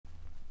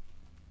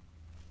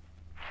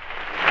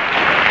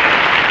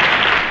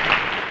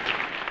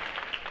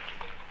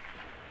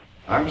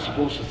I'm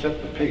supposed to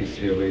set the pace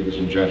here, ladies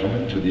and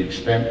gentlemen, to the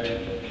extent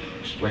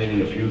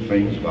explaining a few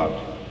things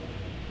about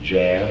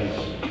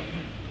jazz,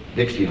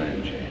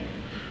 Dixieland jazz.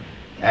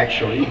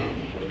 Actually,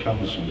 it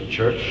comes from the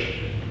church.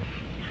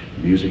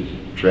 Music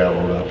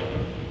traveled up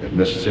the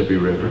Mississippi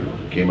River,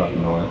 came up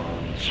north,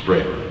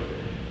 spread.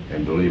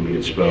 And believe me,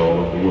 it spread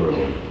all over the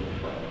world.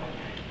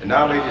 And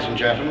now, ladies and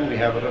gentlemen, we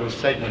have a little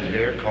segment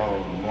here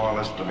called more or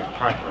less the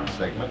McPartland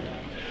segment.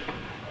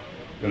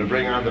 I'm going to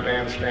bring on the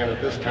bandstand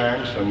at this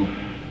time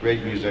some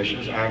great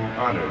musicians. I'm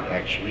honored,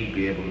 actually, to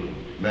be able to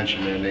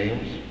mention their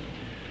names.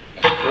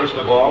 First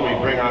of all, we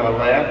bring on a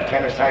lad,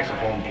 tenor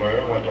saxophone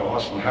player, went to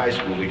Austin High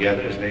School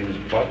together. His name is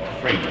Bud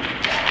Freeman.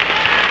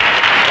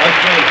 Bud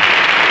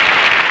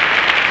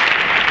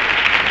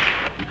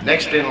Freeman.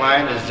 Next in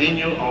line is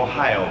Xenia,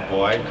 Ohio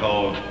boy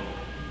called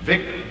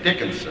VIC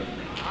DICKINSON.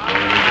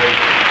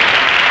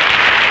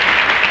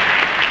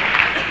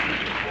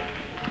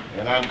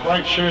 And I'm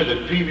quite sure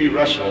that P.B.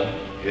 Russell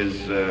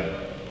is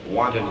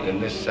wanted in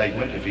this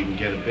segment if he can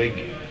get a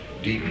big,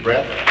 deep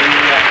breath.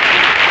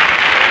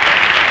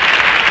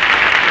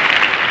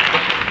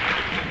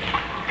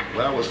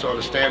 Well, we'll sort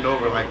of stand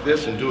over like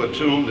this and do a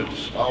tune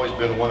that's always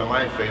been one of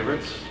my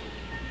favorites.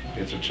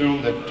 It's a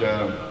tune that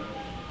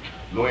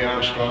Louis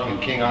Armstrong and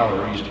King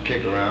Oliver used to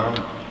kick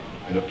around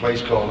in a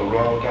place called the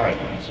Royal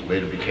Gardens. It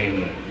later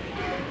became the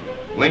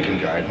Lincoln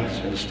Gardens,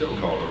 and it's still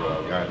called the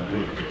Royal Garden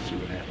Blues. Let's see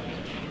what happens.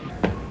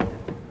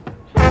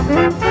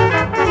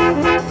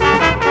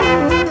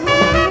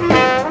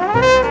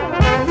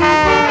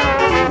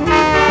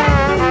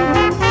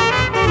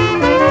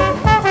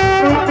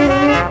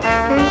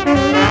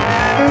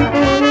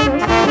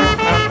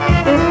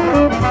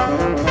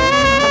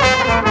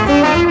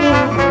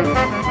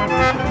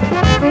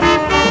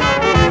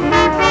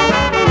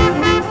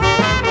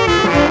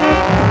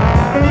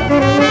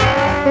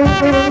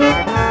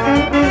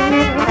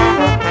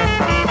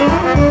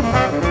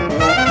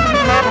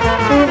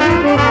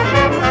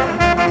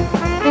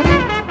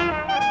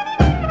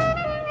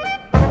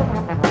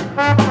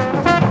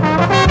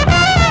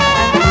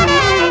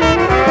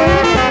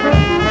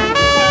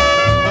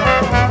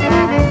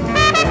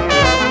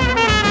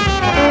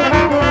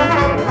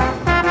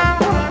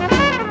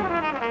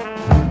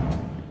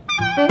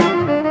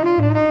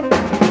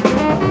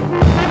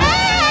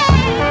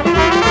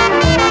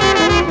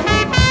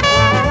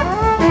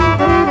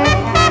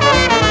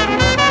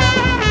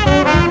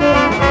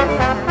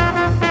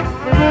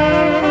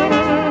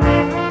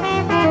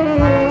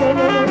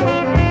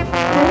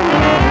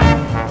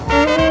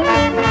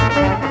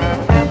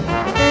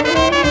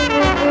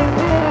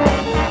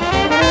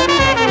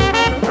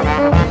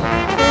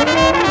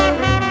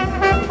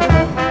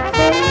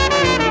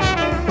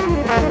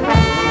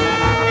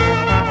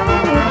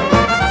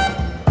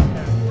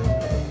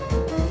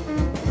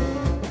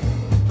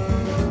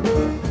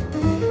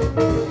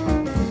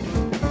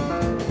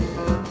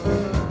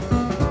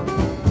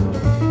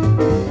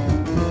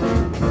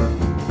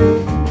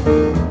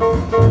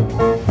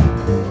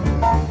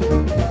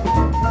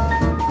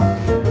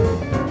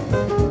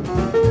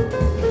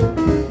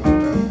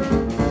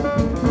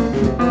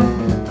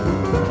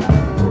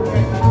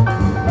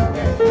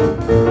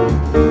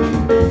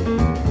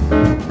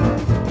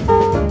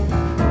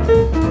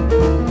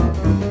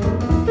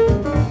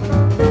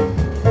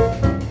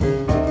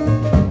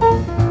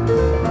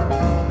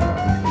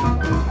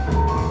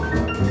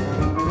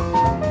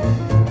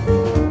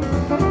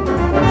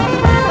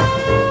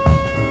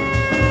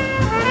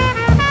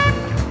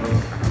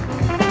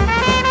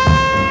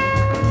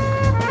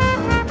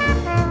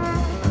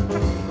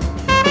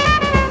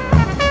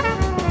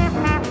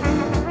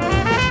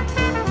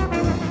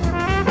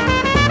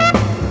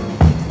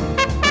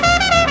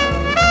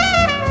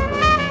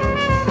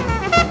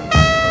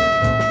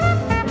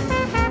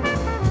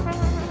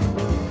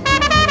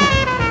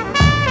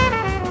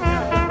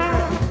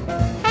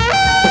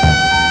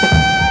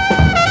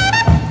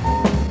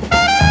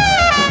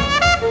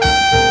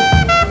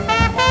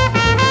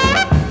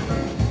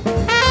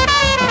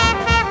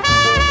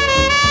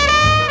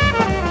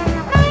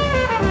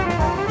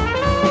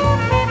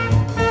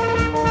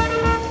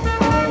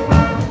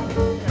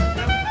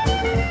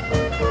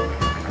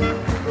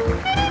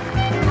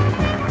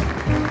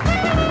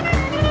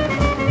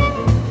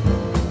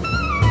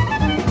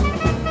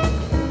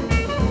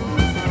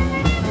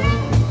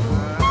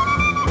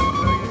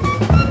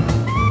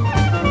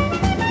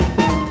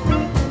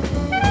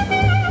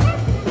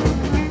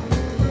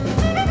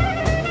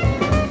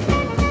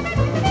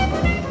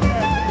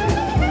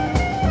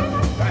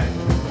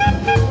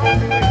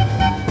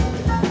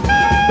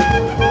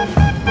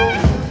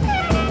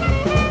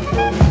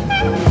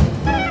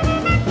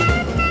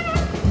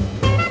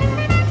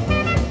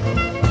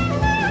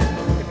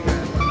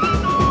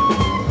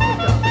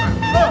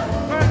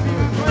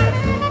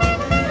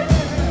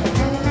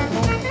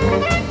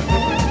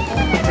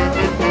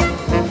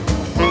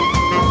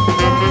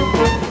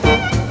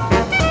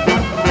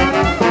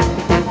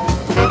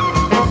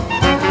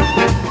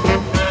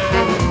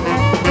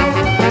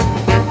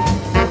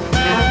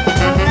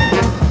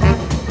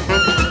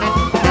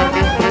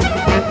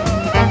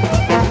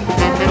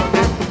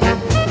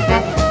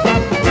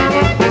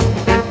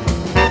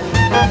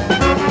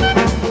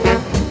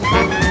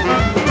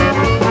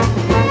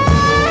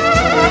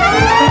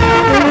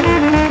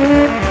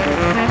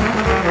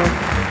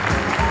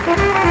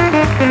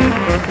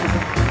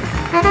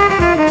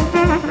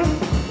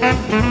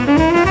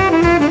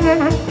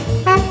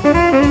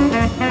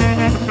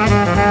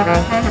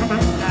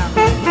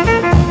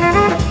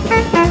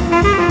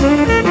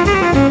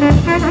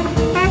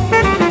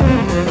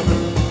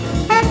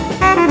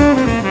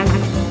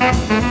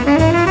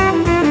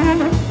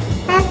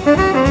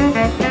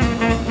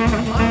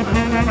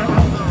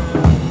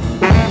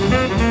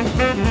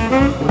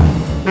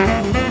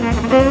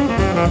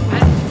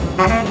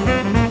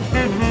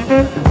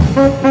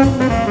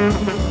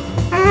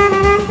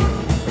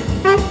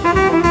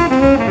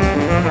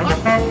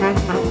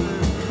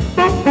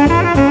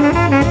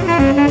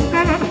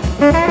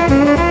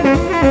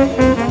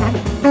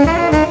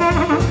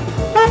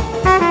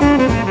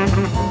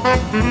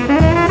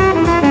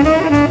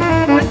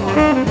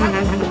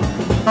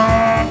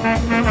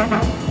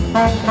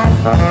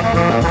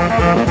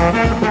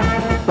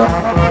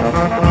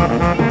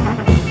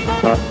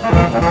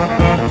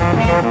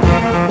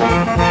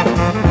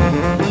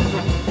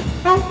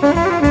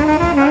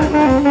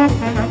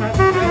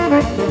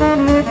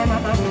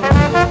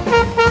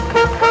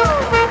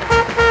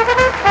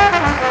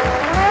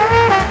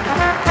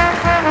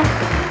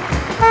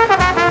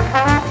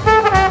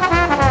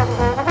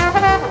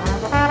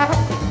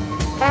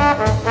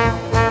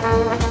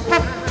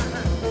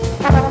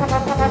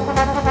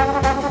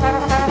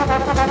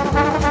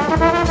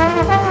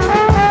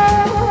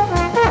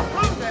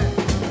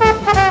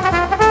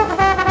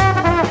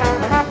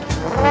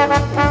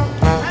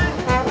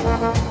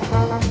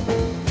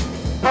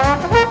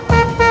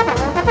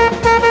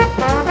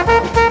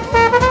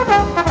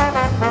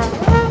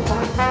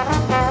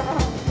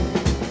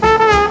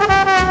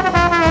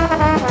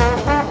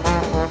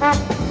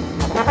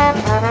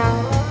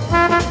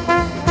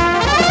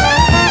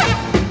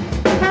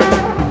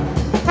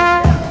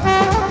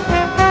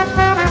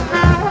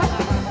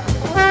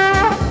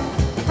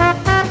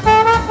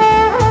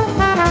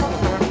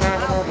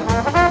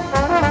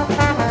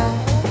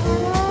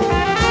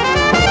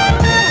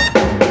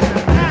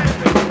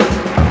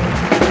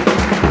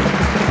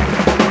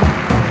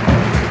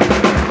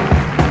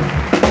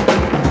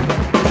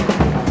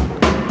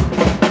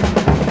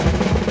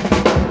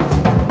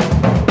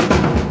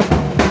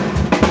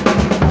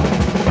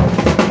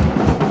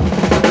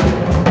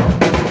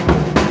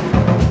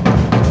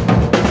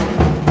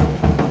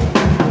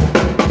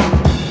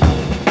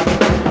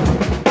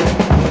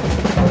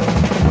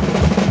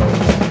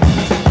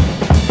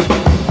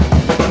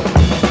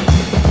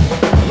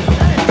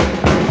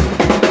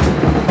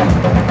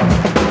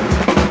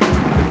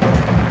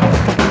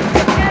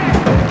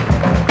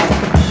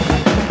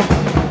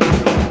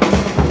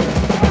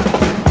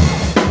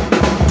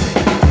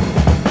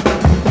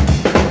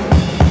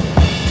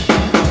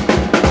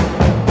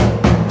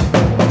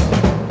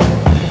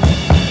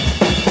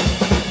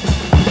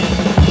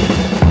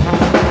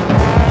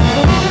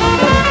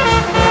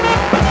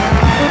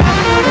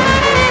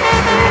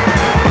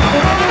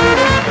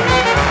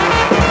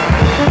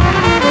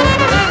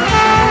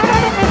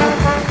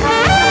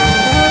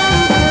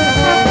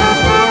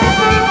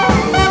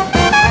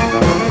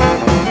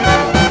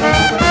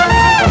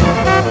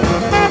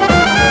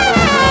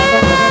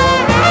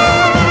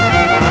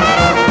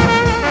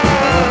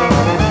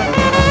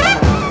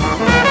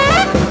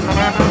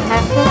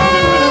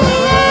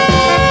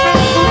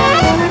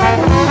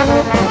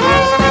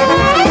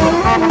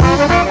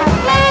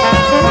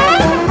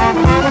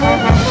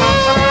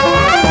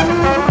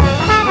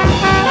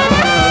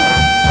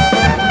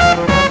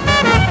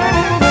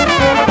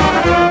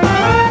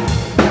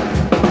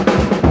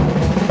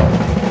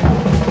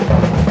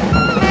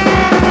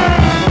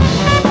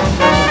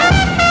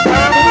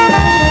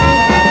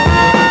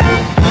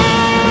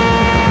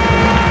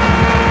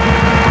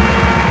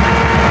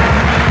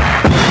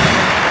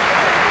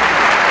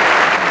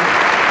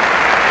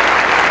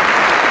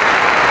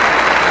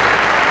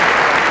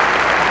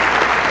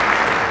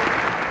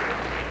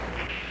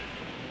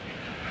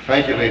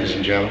 Thank you, ladies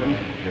and gentlemen.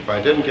 If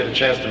I didn't get a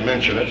chance to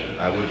mention it,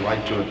 I would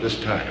like to at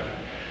this time.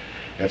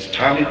 That's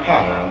Tommy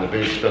Potter on the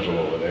bass fiddle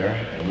over there,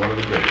 and one of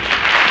the greats.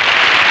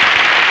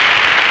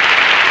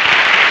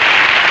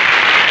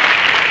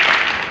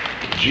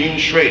 Gene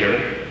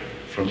Schrader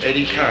from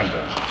Eddie Condon's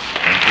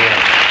and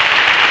piano.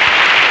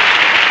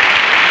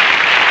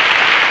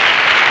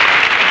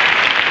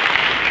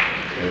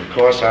 And of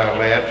course, our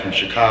lad from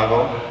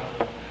Chicago,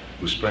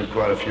 who spent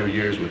quite a few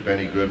years with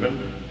Benny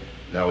Goodman.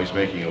 Now he's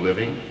making a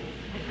living.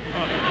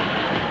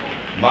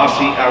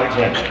 Marcy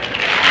Alexander.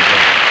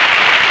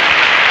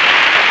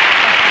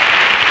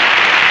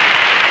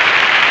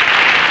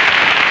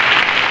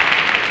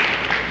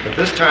 At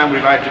this time,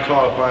 we'd like to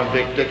call upon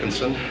VIC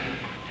DICKINSON,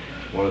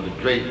 one of the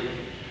great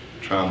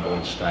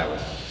trombone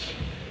stylists.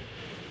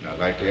 And I'd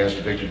like to ask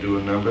Vic to do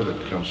a number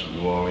that comes from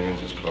New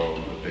Orleans. It's called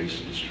the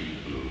Basin Street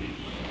Blues.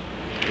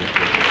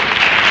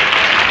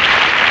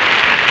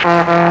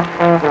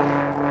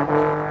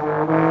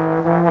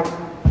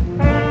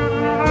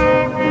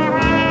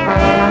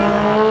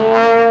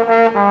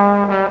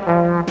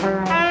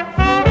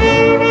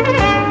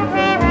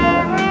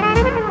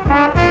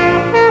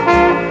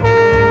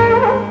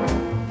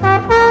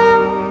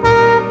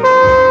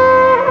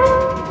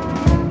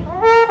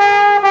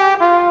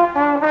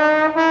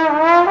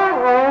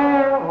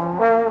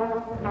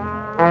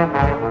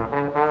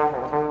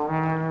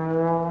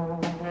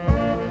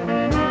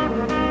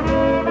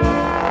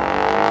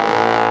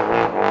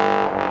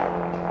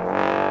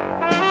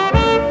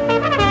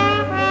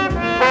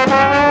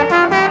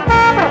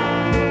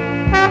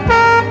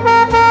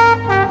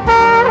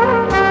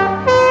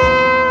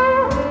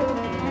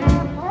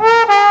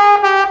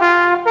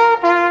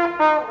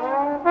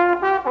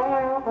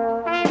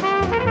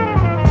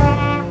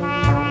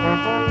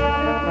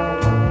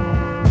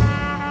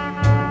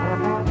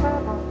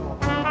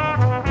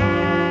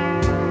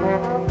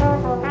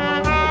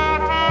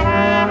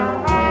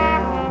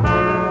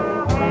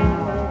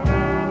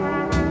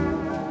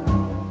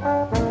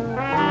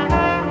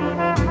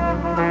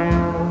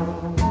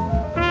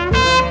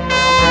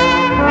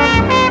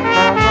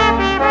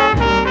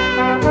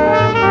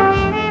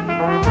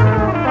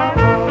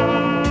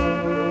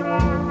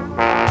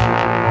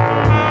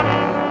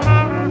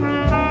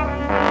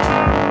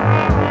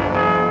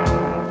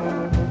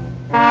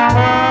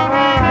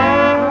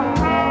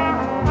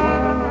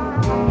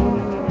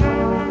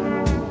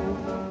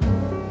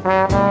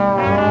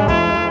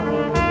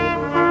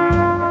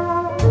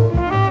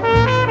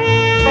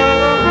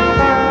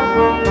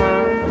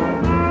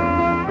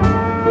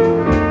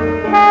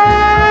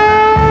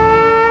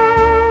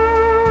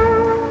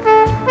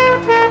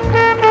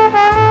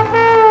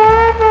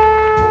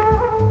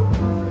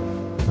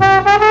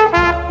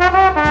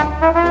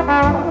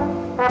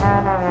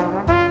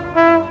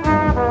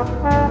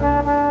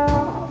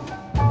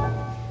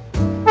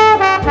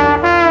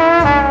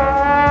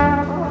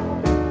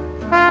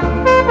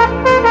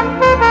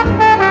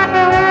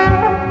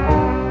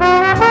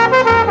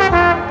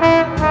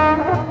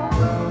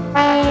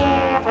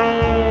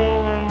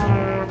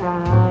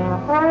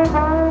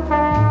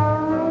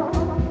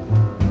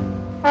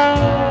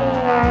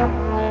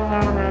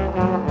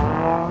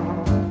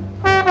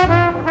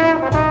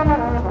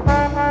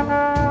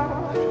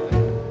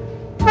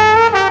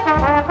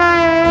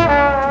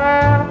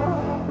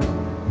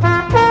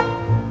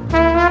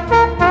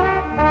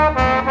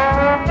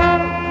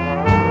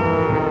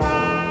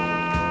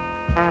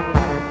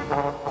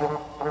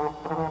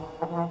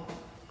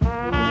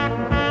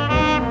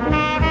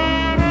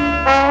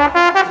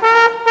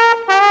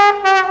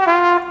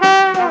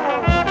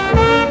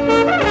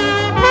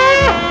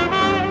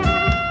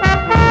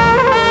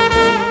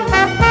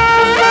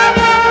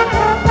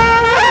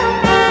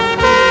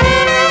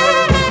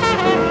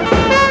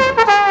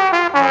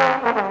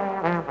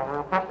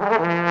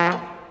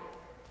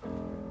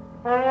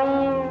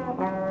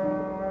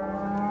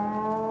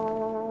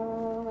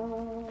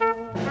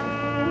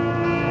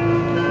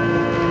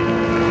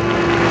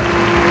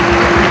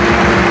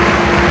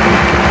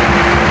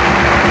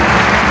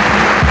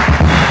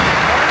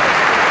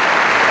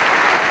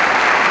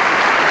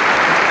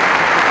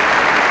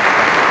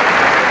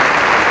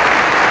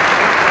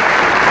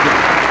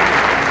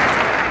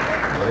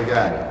 Vic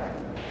Dickinson.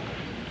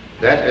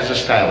 That is a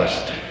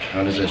stylist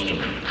on his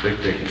instrument,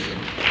 VIC Dickinson.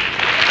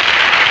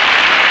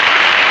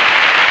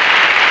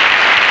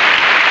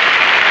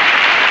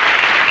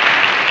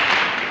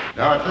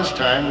 Now at this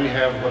time we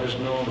have what is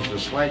known as the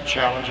slight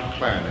challenge of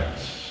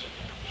clarinets.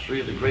 Three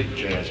of the great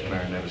jazz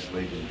clarinetists,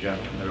 ladies and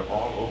gentlemen, that are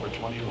all over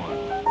 21.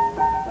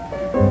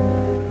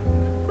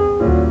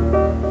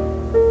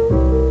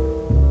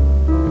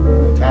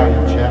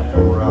 Italian chap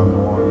from around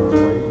New Orleans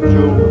way,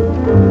 Joe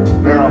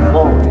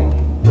Barafoli,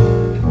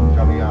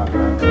 coming out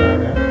here on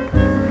clarinet.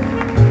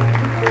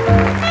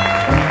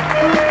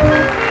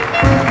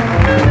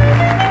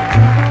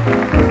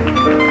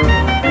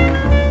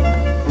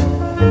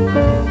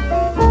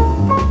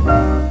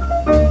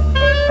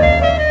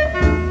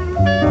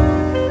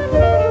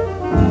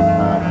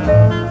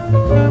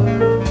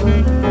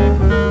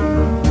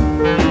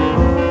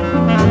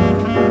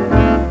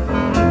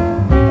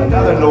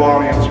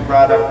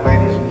 product,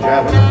 ladies and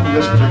gentlemen,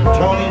 Mr.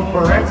 Tony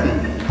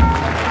Peretti.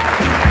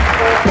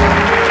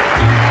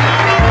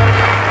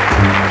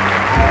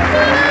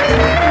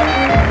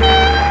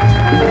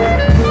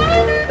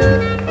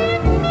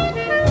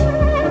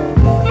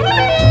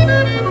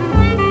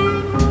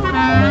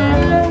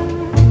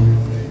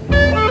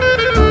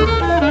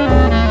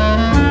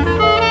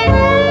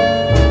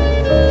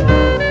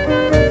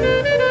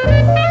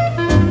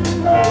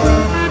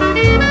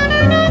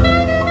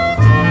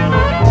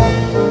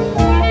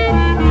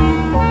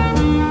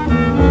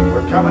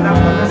 Coming up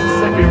the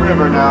Mississippi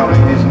River now,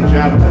 ladies and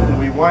gentlemen,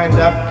 we wind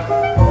up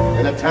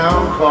in a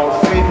town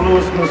called St.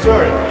 Louis,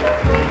 Missouri.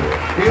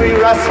 Huey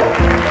Russell,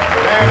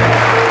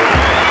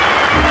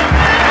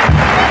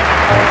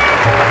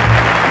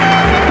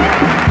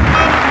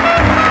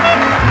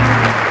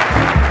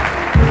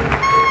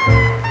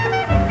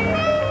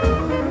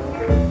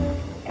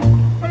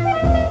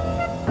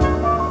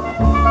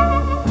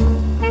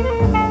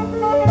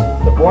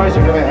 the boys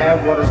are going to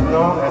have what is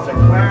known as a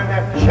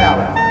clarinet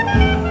challenge.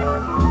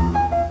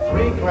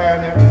 3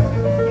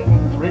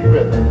 clarinets, 3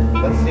 rhythms.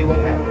 Let's see what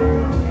happens.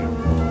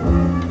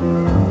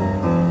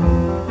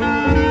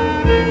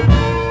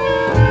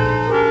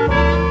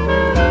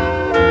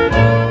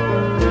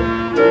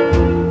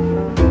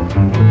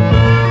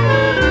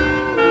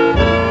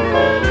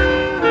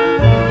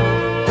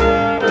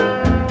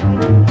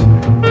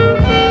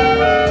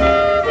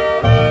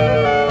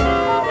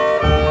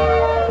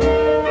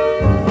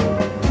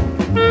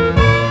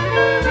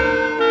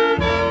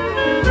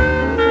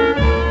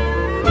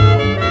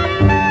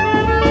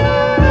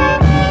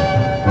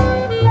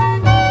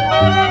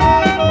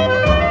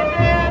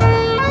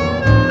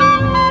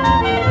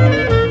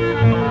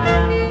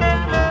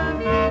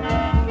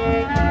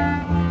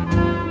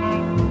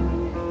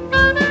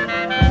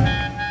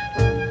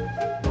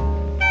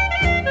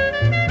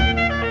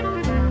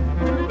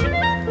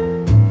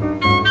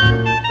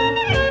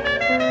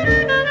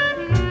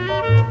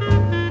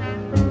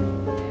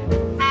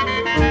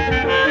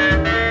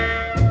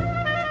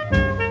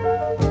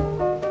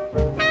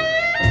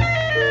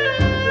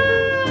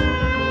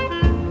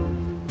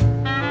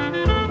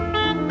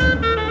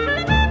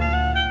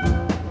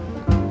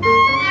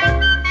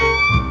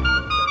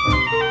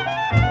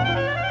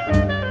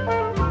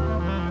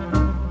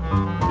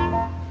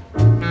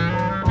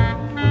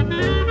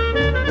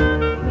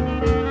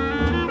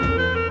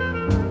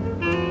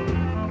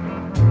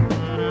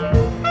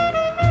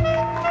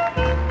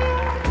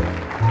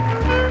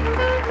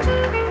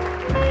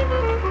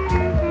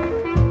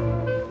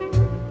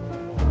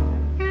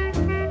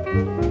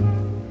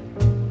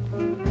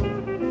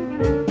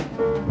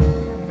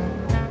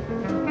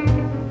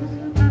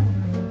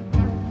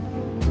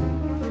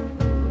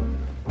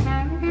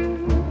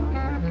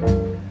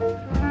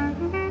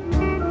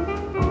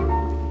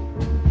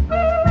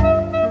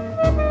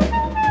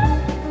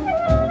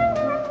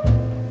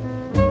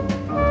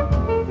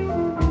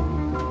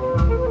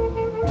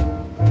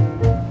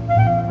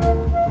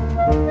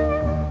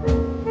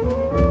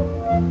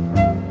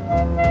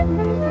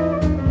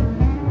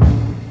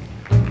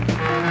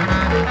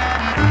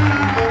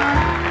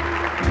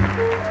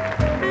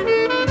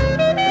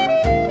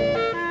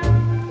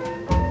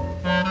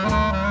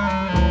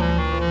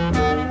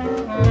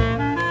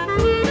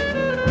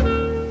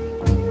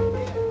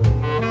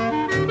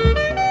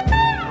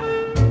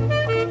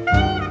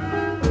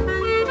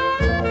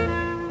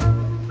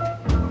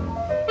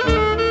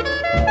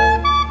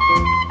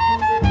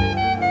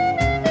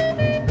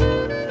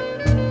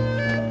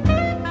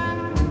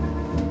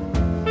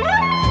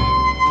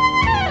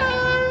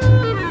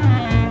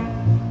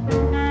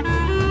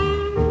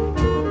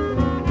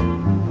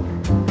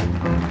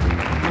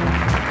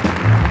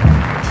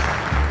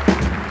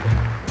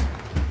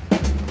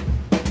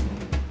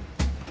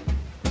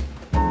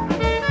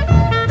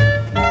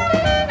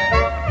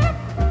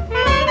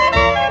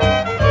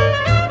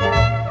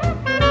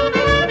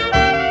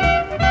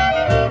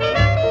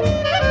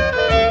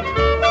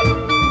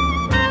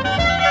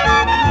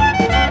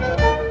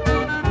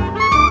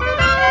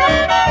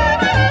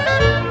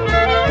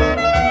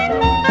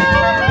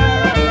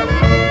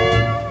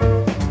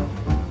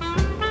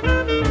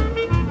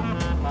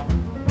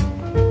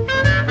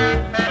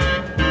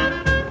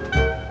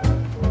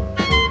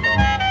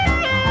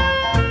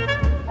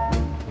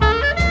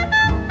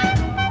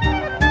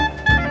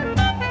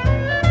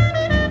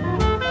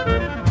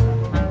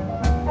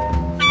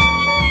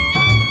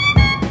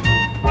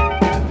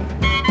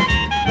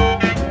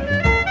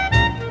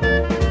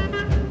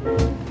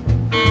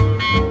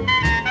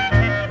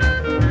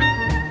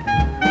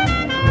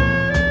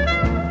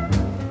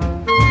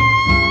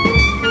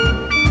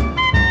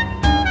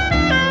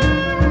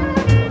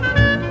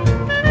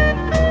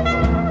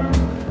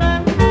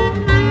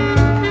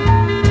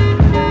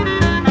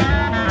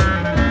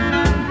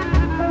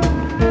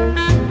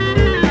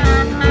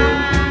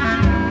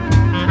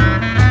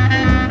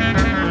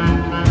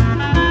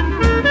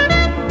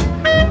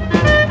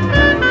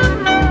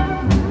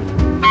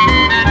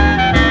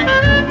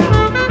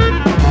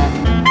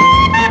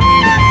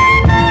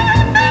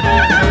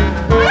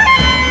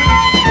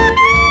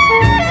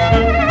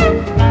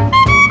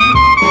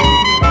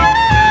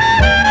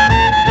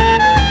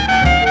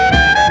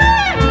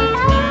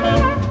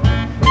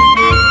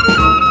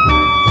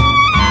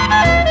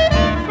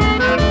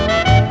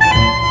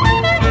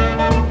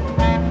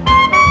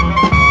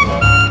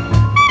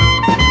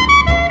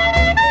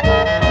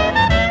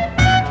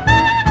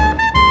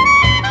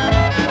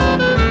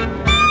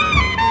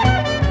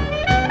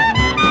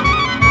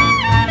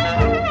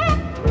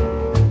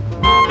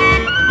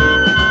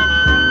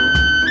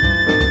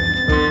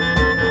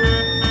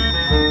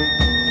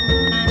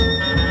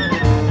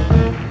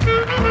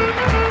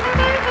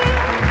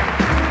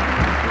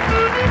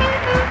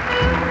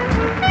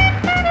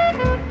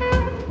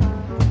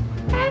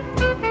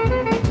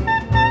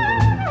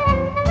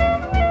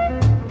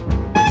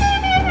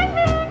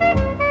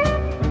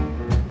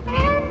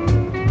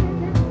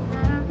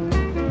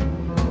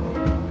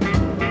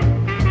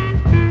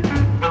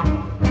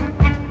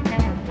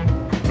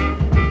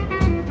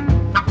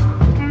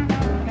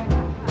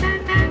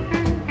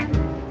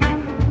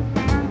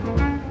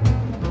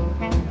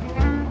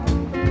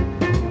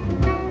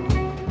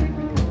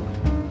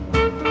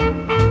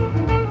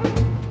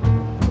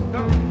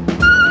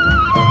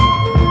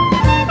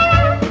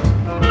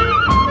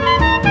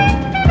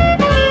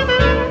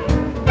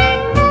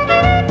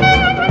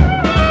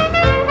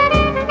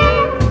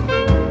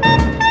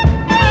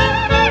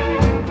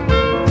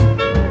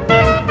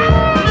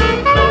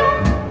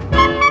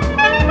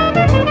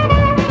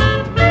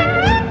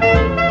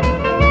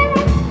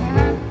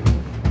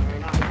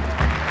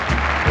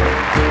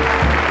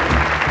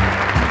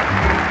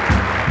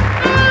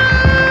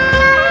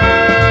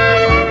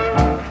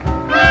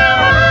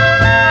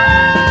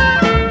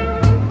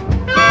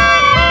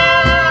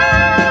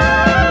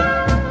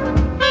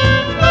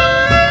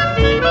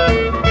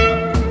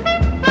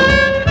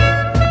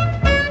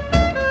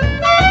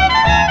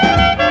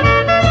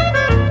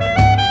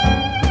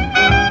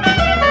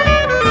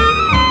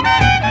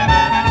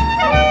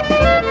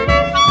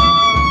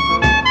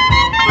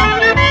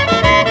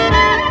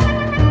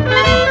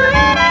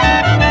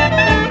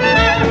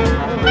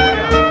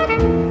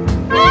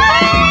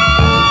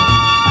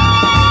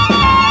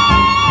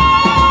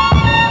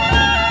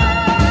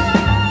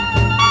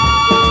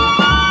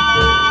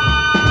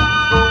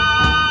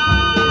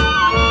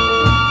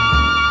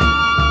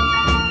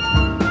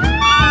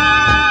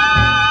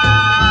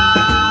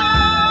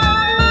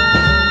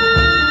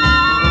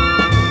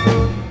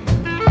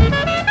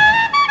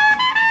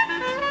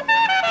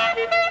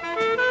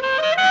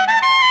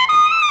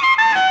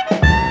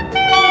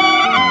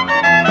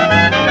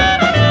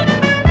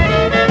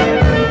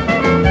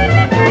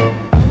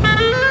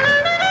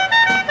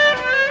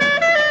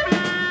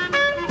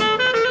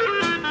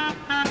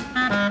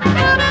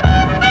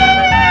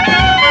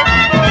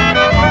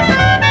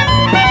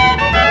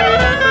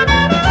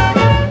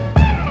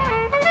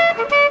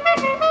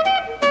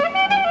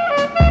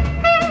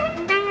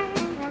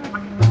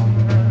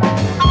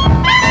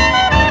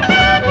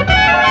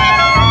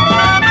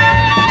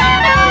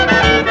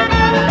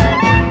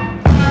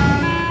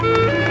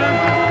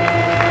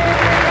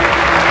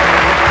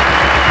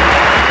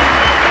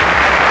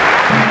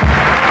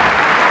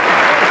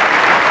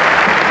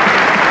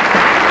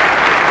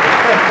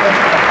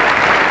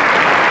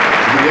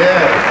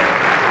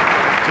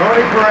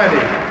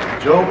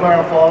 Alrighty, Joe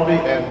Barafaldi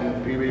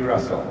and Pee Wee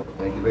Russell.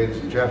 Thank you, ladies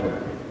and gentlemen.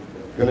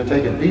 Going to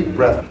take a deep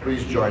breath.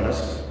 Please join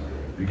us,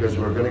 because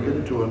we're going to get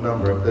into a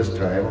number at this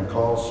time and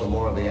call some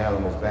more of the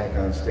animals back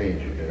on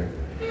stage here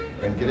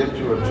and get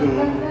into a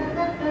tune.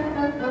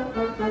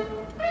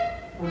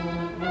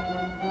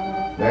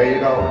 There you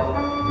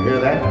go. You hear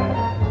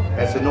that?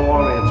 That's a New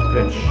Orleans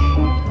pinch.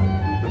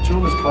 The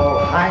tune is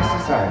called High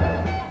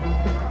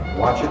Society.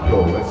 Watch it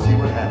go. Let's see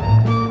what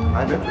happens.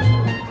 I'm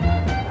interested.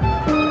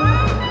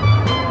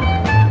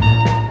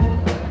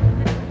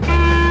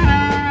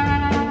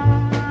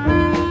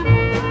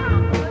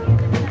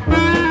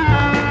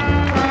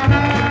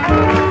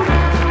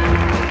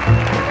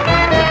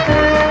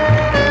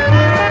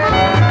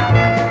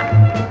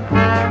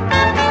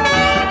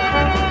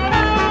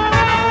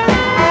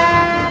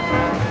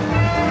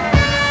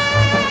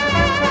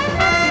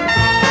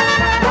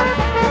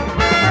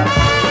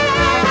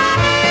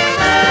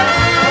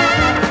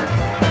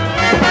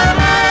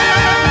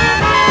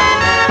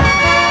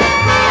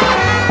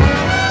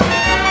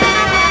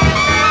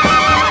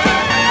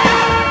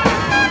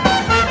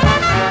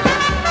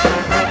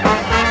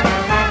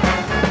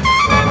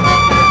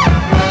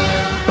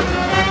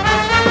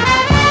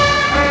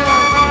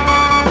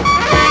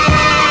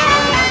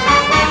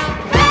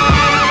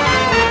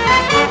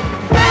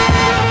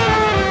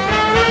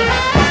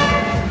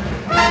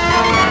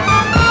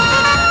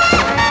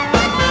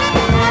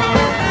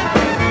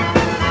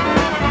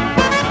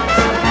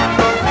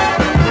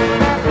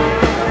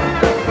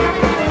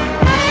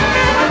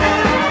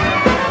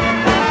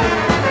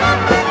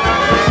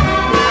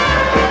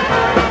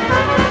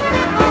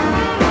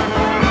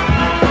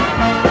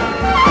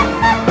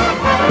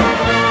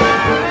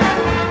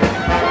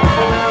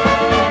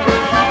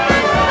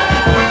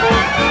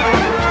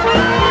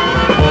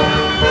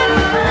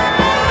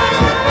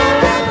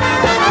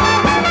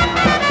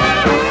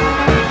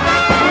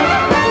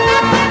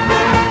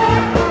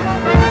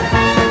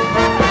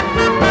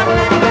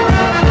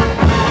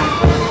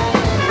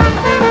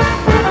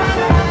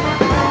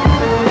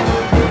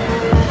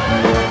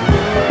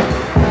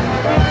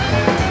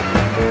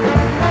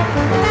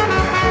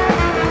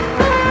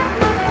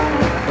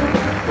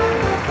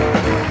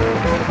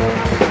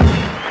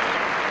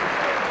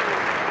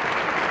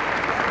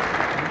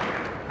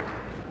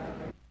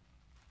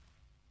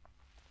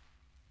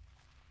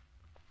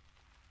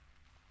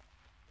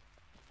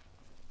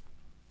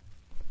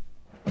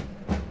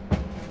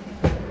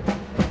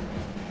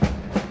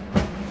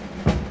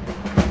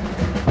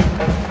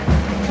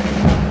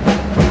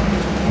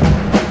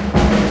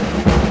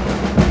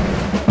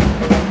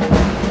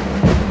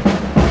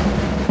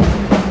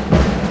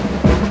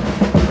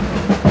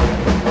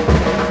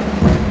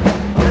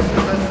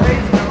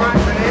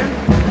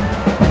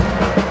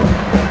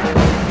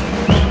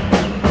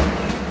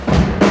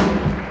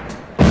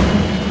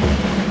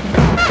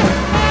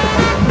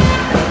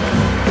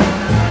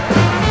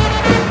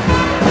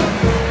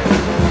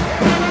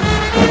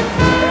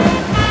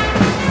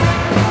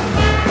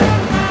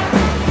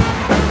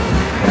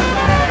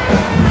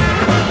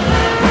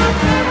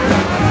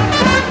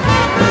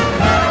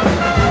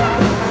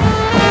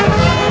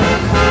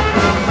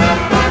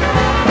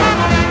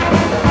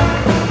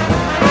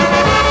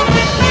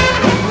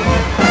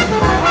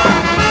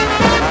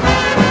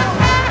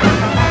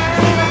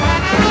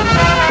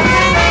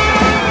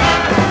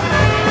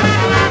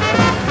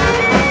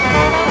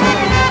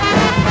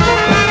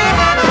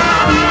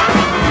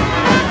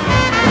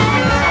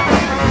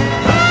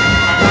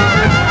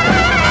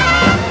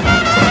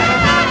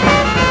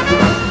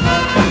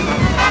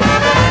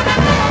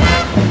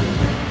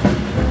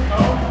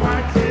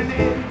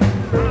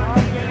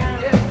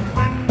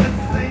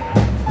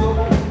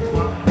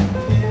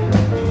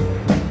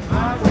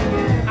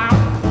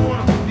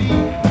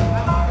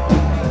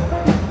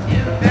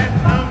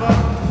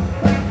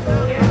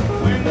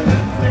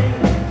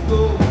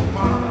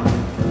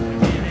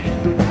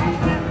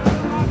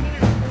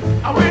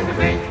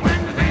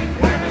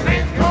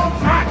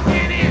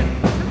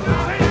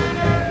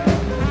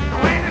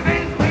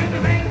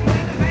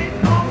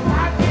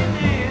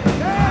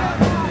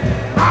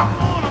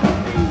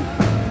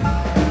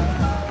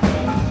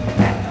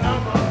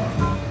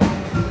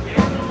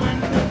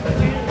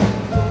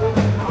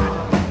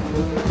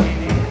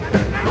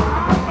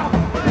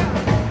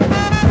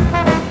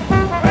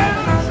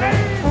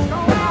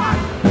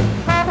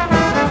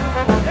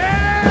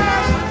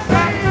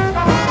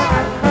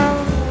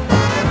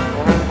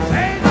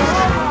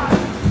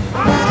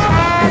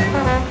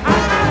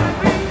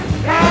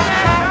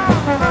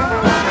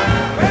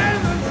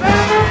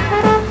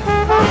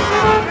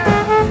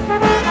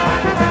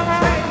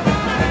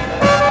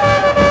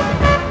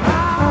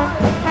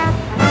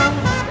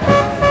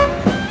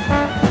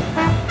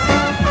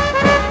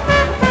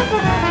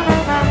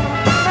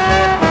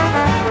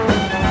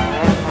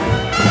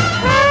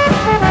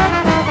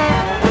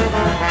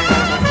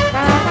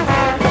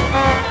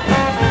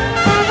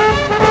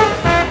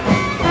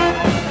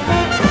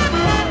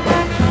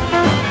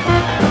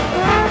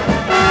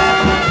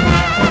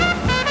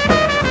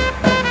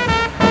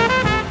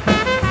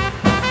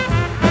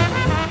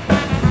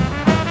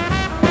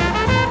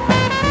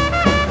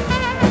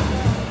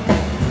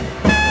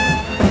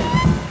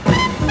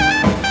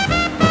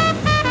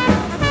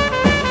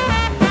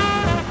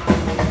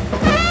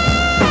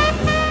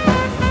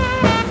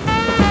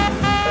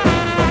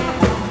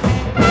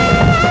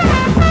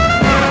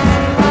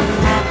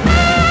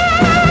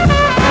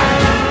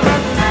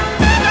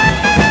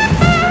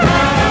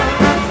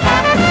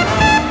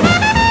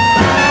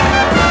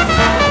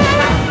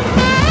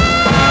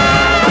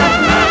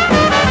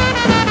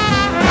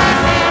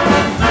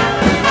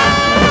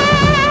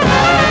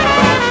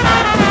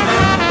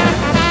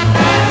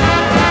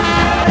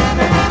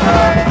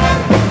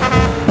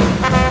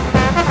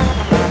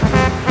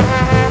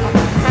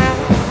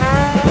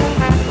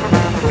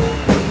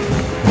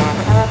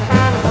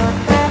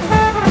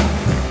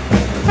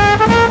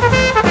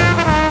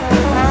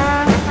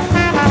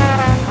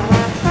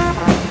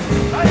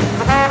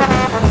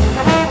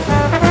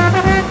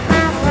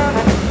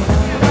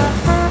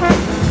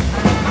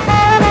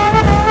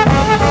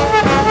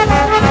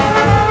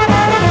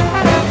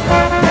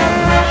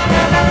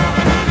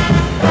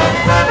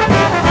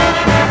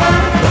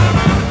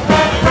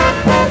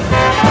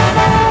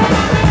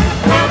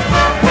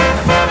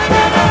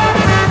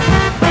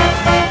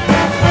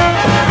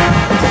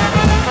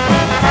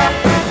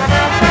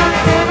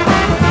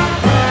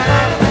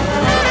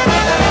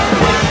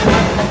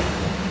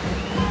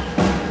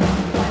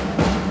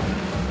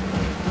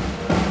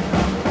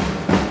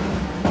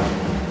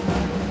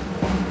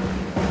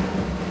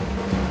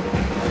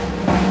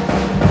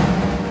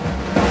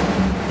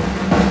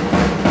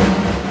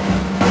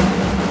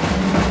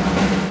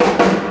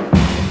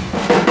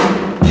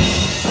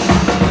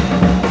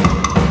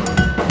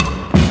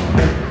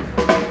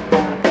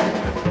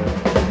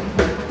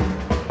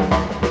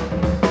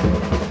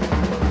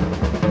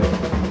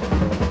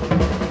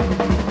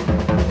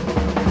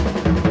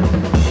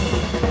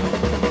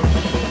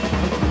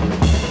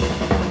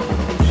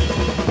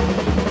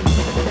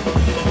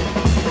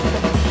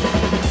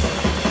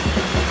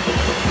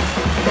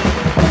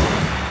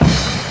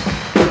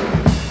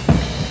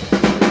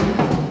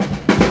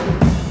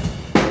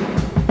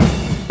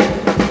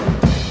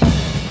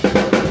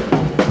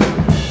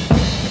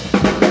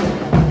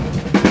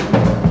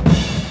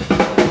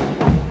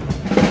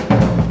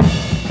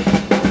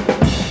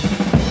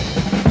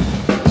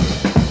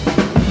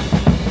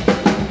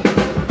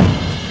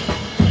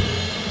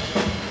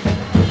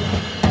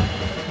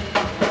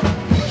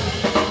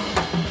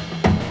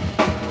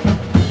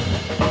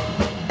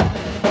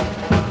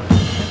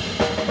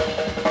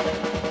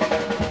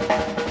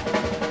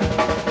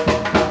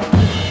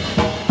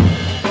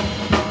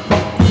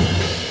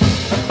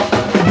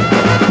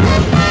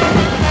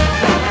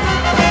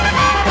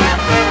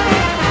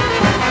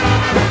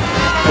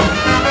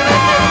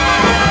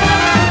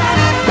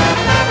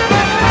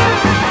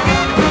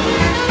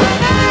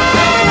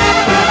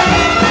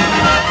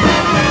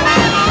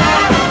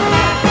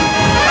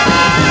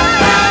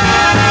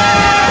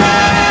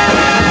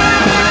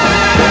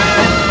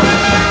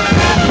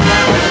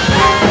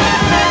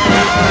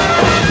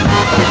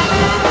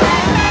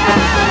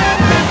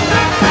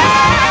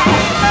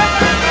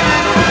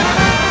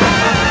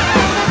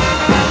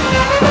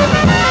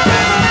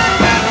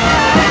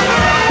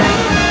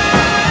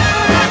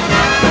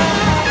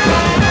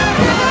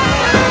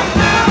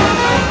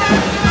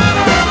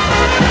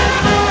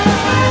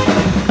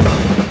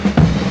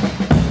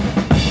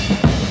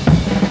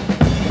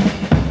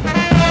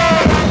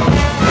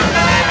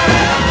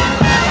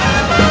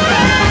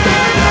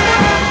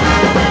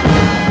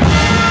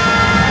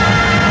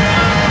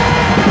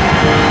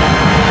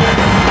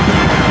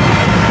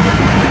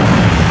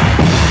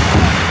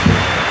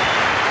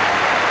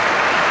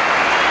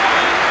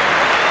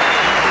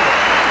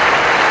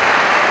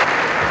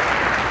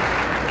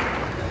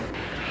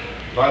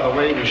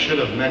 way, we should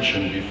have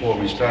mentioned before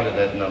we started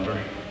that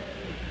number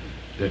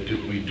that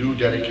we do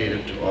dedicate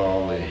it to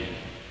all the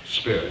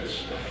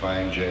spirits of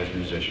fine jazz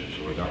musicians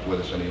who are not with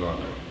us any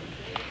longer.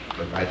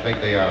 But I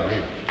think they are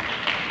really.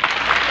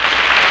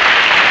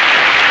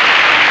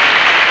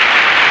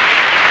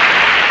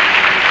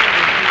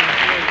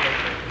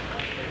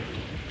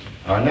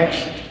 Our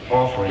next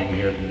offering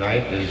here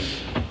tonight is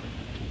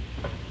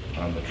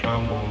on the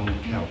trombone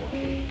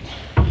cavalcade.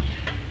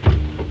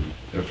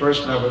 Their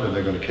first number that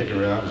they're going to kick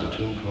around is a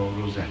tune called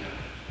Rosetta.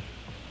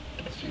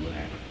 Let's see what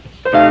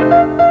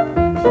happens.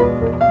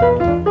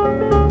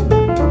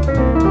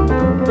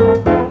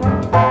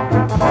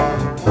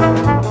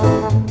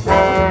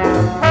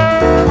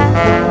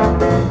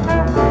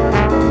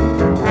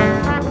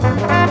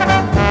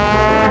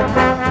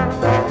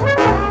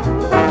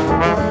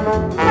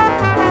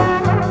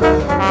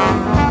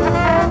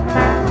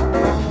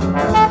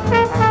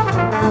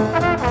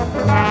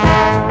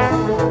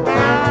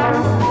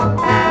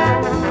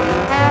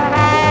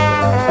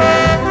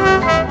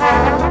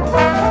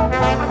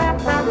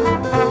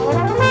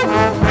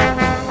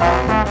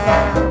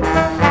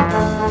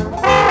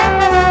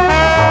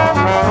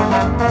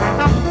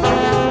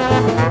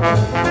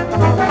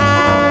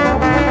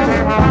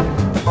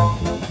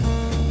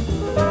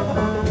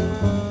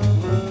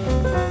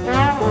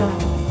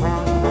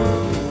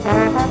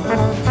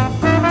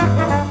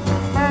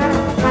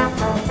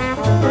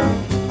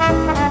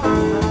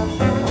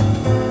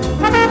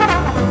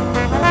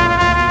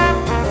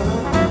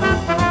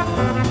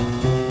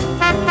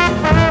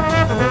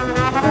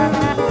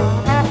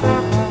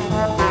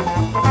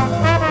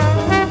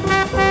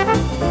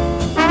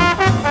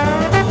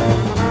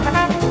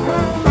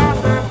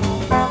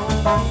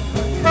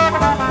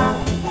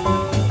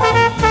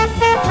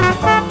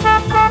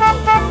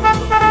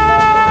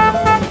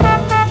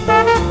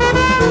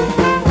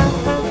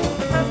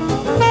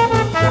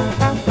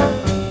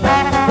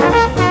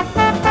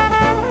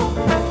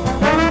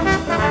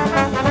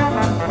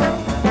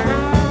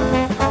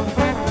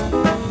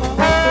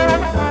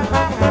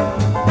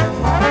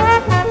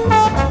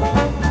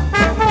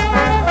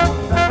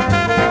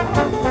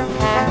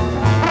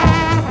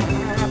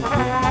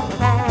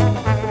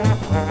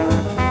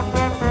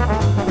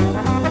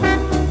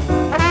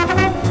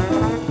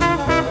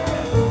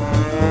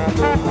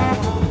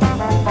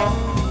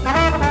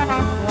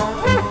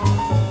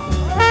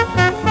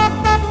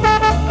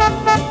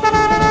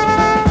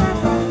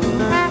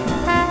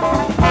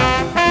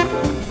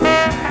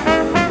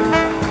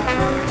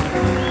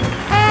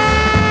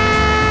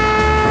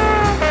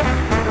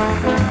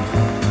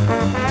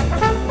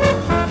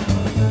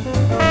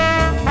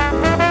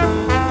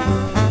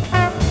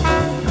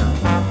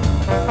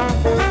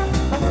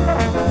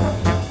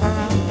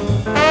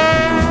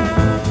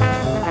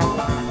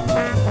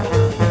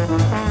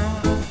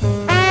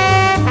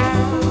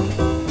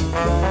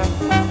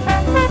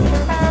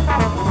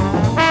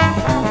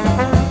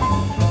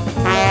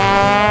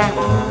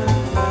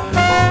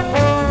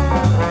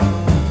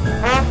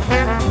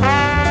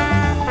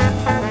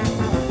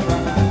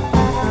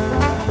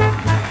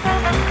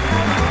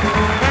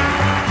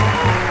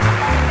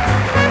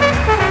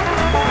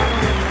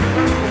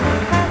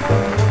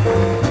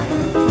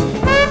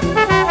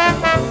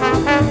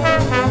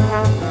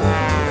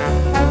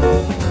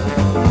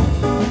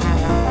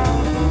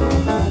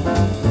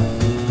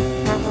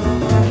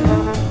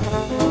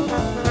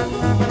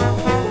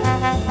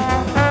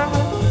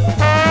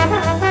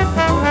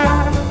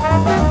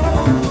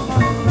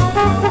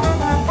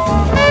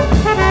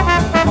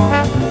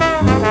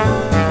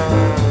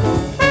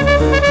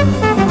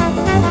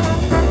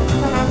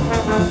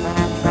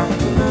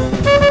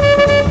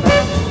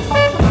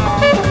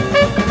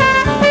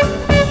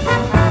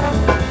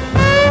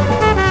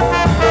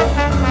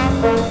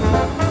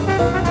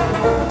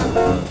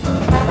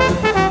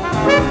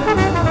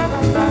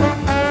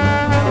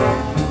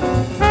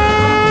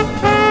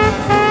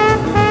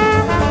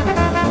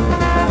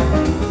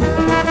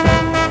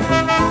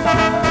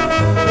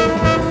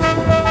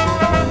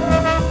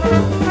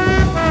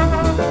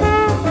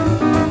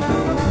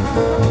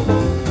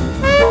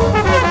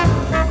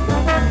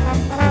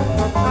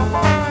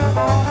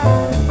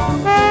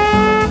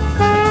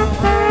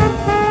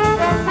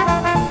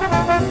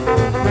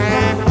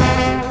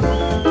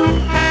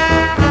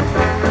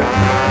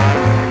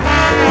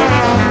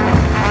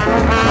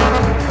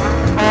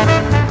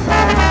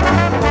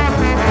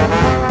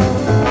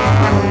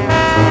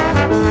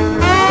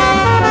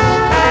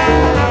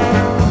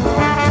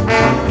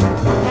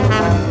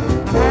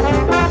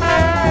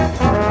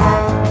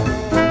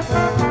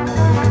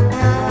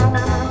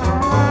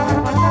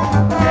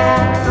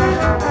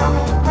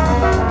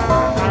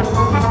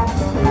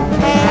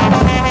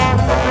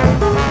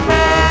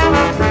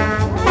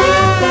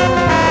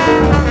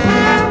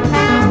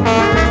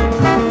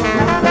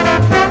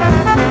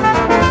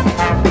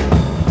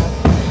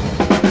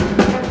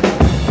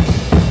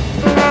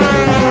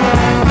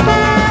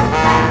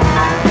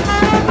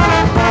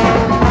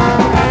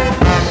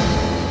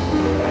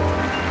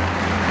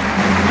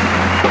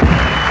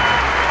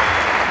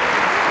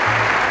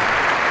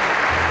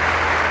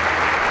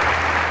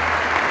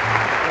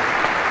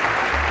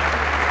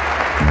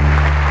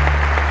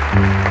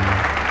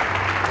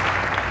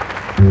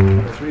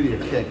 really a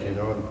kick, you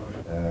know.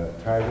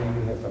 Tyree,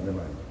 you have something in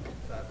mind?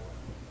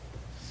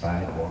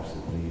 Sidewalks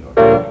of New York.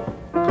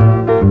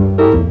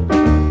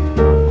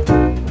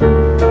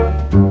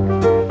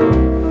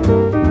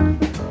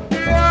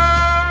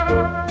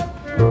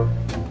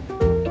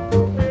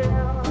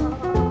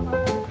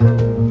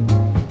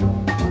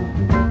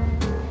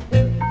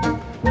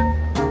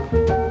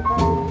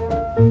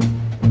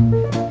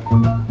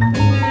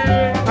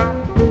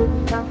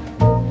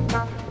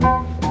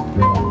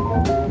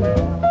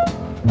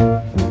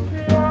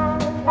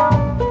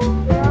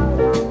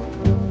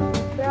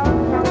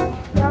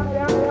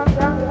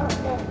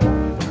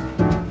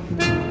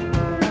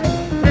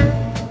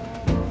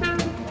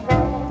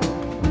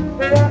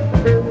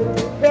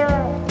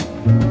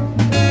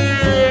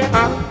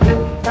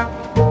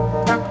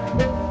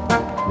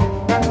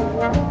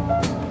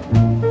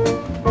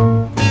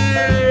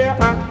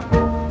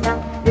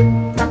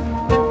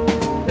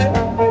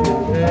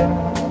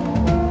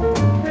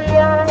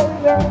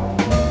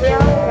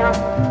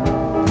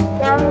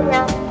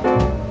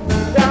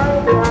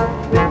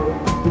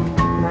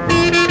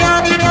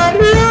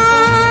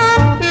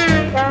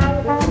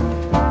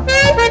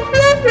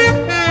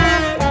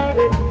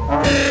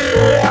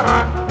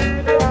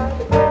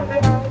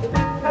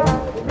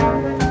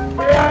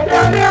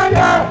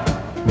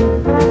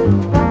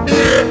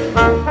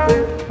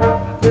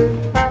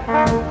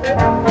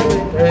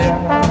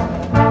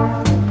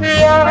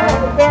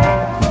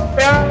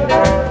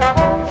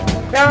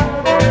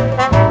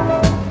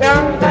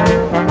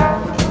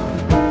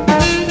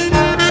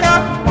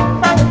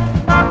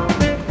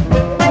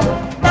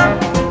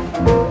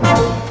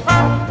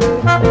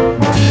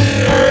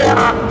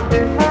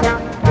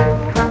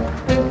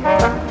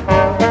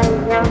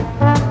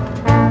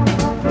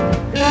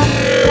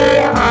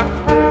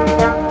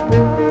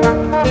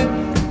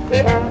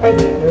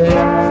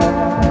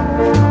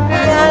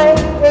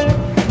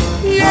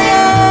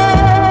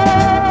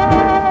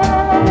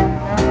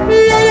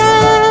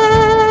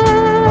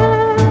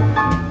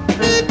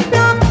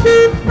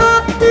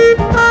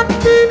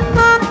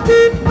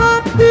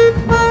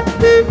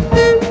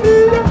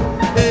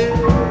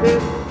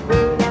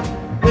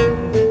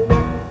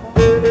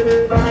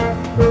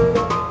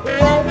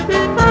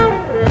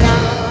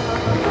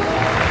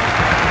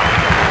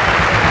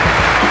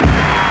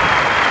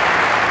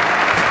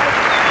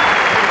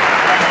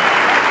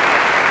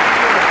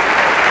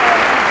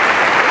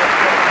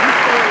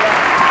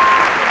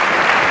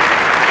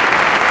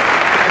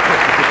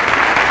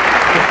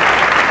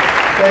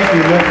 Thank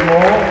you, Mr.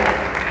 Moore.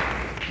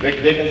 VIC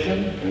Dickinson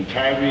and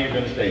Tyree are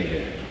going to stay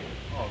here.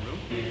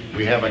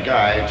 We have a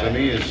guy, to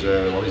me, is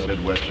well, he's a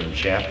Midwestern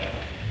chap,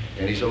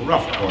 and he's a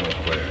rough cornet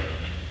player.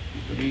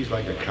 To me, he's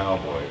like a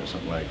cowboy or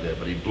something like that,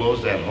 but he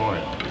blows that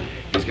horn.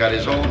 He's got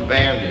his own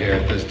band here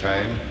at this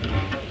time.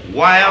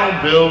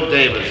 Wild Bill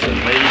Davison,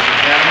 ladies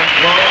and gentlemen,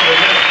 blow with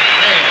his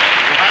band.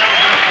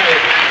 Wild Bill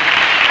Davison.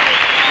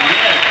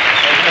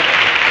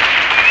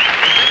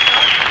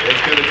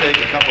 It's going to take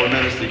a couple of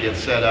minutes to get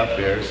set up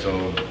here,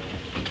 so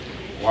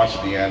watch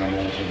the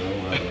animals, you know,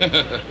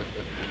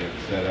 get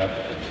set up.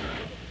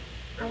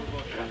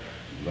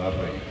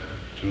 Lovely.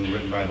 Tune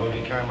written by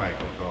Woode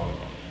Carmichael called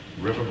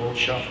Riverboat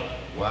Shuffle,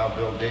 Wild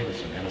Bill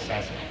Davison and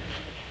Assassin.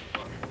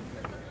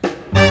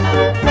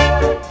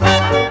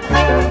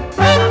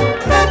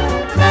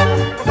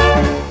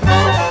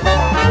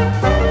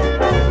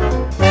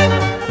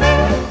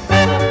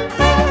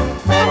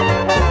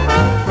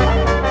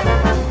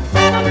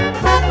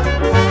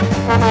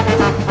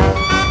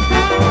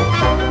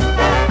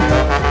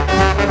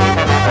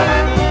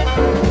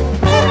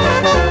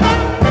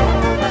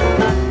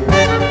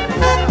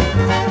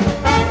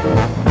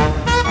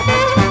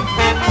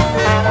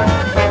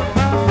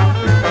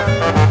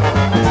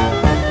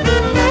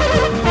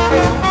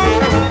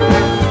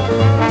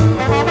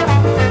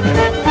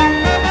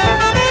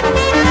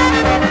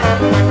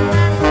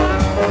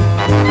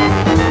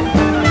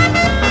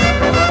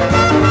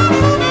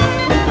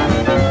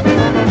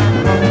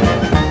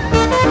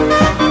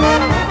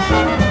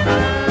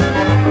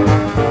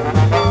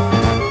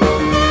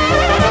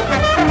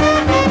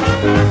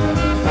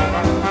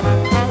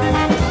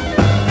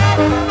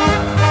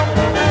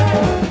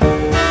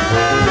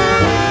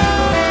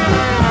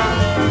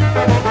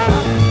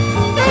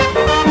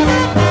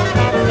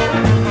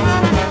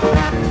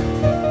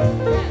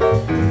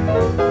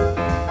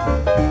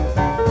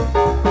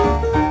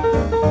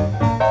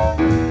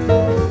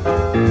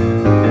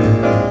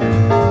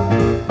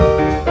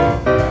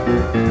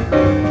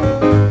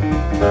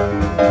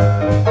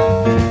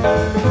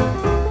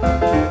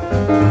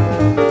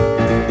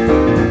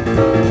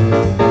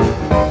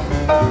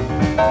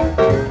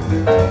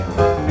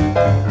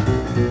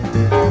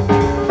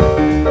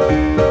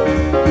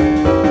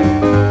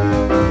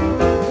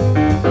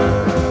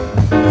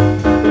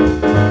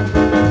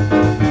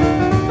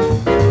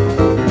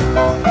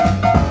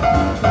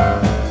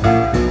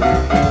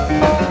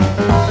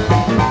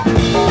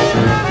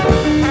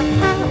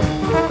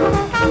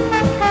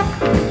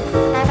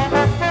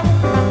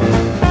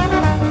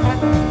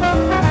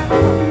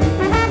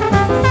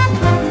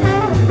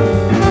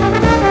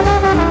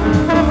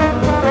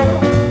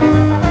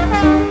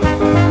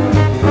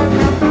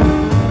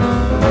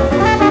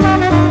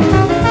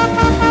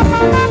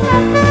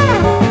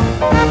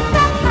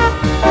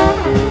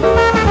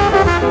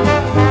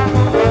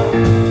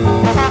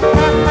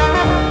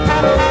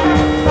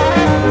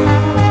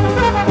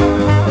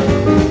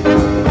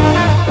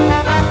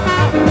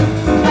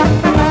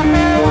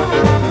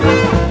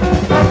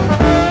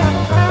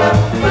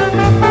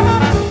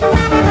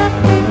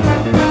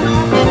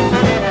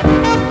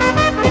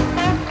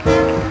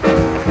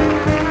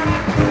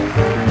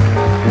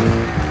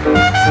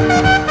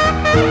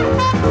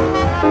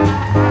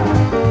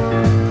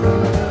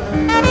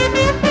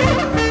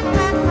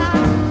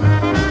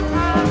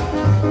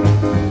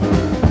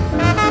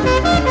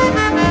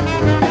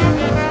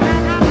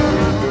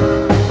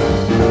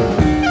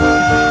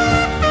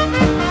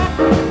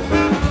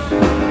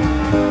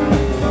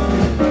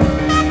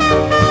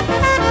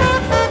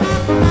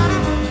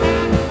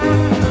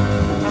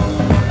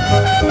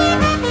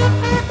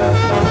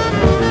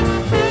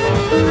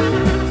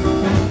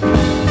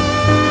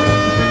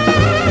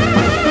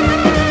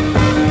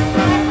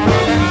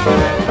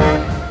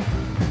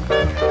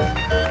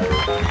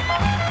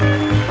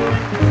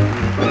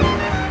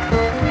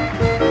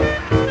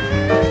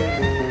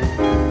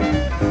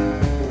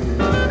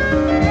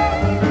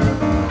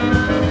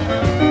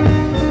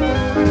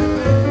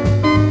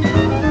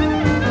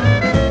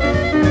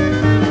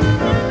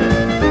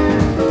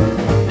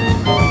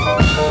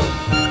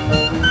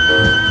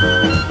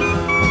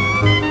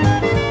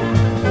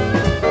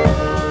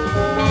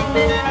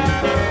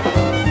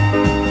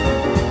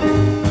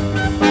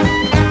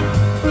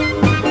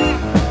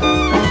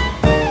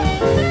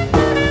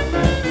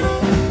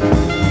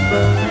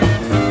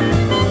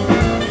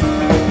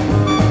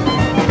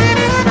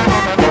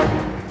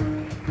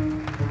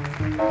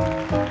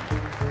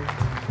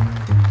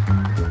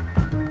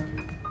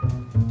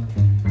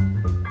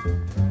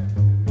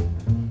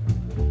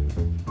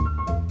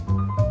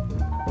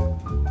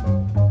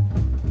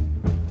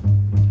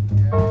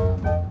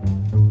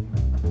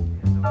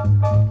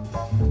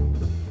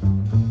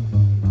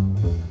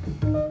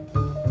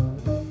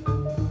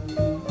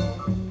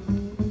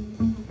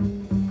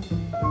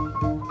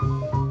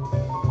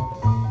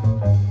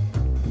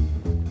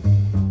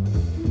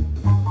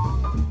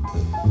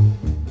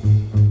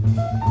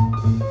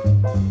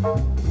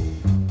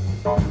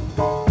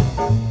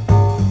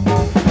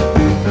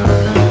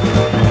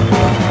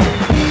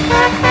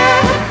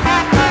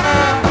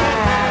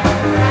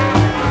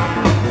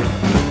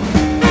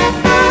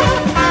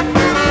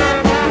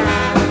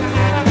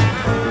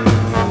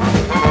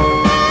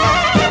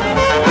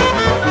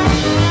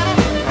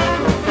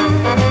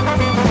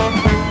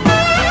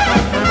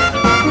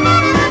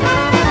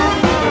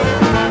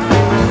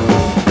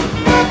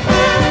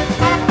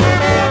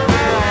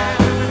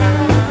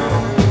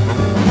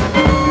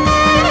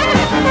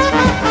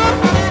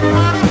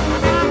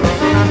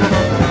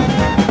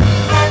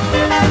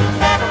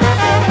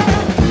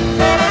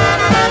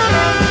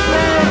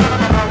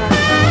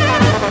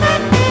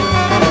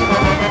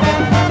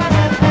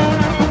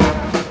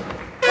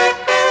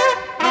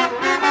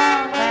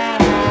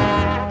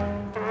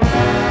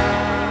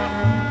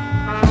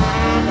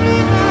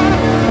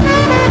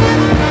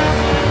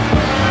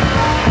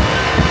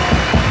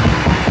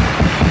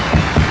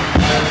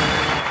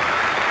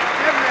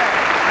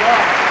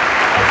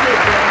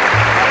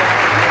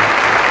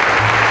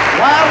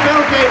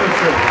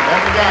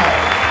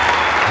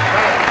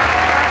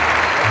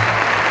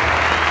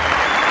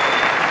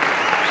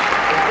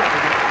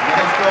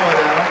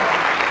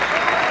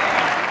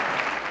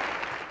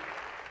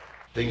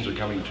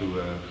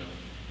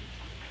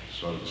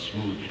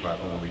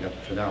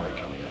 finale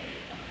coming up.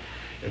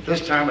 At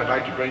this time, I'd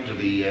like to bring to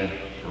the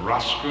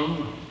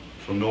rostrum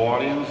from New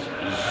Orleans,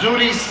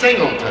 Zooty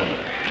Singleton.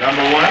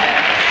 Number one,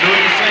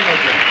 Zooty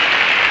Singleton.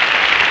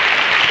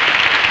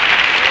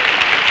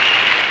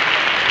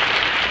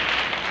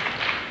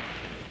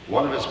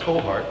 One of his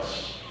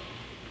cohorts,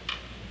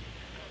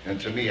 and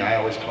to me, I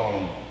always call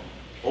him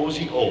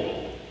Ozzy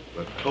O,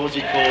 but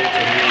Cozy Cole to me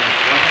is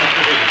one of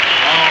the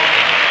all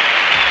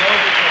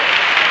Cozy Cole.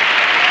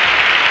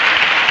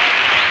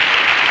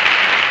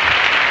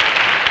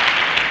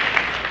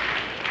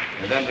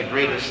 And then the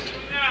greatest,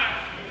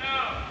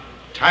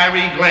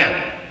 Tyree Glenn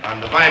on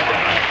the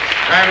vibraphone.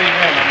 Tyree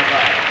Glenn on the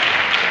vibraphone.